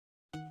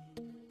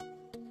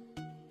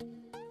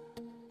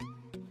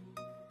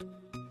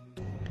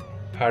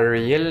Her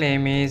real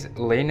name is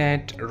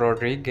Linnette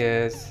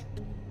Rodriguez.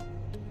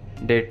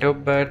 Date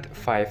of birth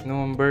 5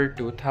 November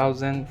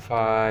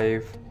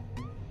 2005.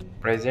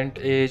 Present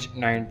age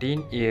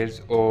 19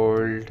 years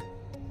old.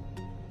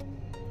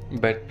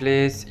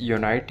 Birthplace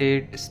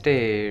United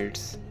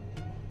States.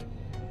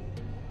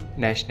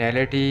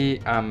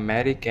 Nationality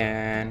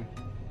American.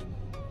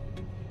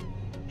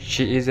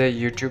 She is a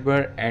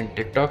YouTuber and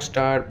TikTok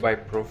star by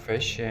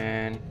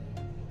profession.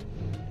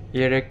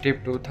 Year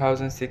active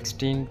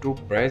 2016 to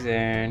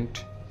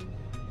present.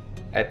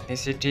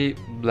 Ethnicity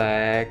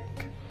Black.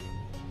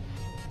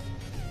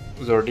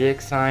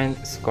 Zodiac sign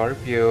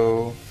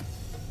Scorpio.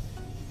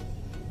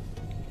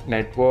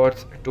 Net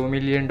worth $2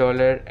 million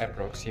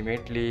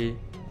approximately.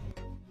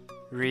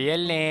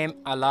 Real name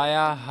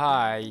Alaya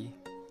Hai.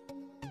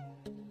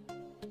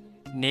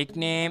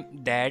 Nickname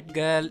That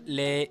Girl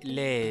Lay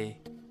Lay.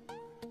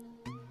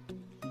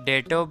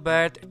 Date of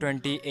birth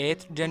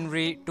 28th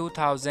January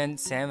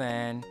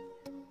 2007.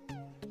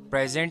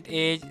 Present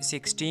age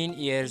 16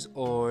 years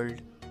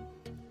old.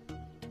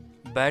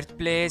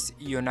 Birthplace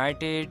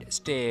United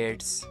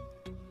States.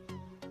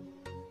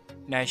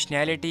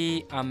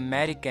 Nationality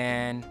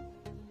American.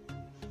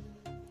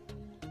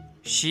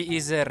 She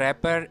is a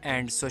rapper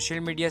and social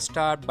media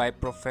star by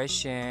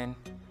profession.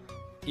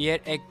 Year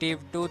active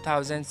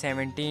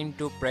 2017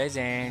 to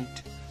present.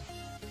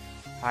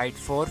 Height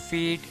 4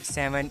 feet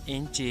 7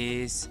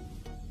 inches.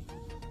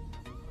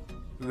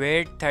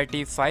 Weight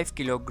 35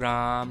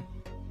 kg.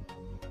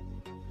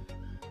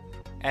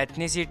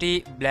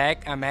 Ethnicity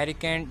Black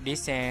American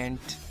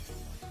descent.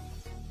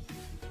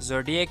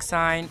 Zodiac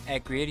sign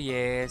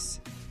Aquarius.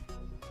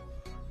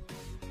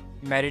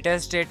 Marital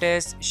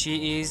status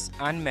she is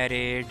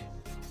unmarried.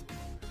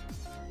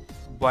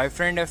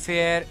 Boyfriend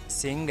affair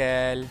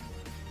single.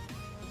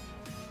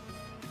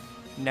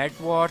 Net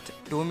worth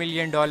 $2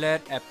 million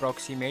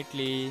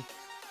approximately.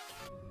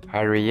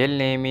 Her real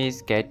name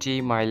is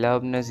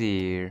MyLove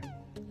Nazir.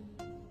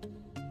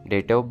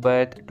 Date of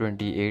birth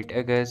 28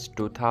 August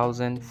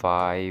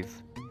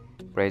 2005.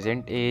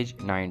 Present age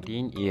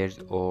 19 years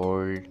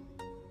old.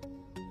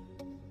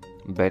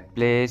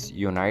 Birthplace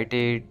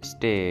United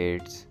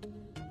States.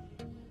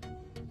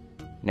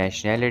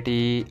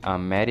 Nationality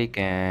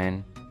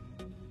American.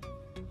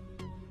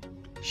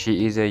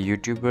 She is a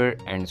YouTuber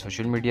and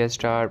social media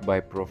star by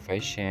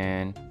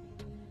profession.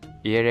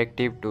 Year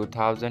active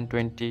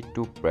 2020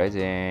 to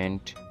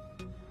present.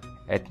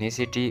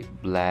 Ethnicity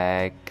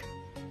Black.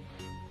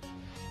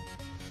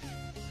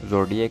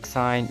 Zodiac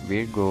sign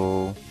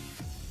Virgo.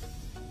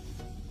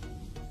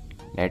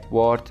 Net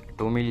worth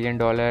 $2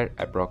 million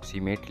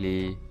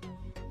approximately.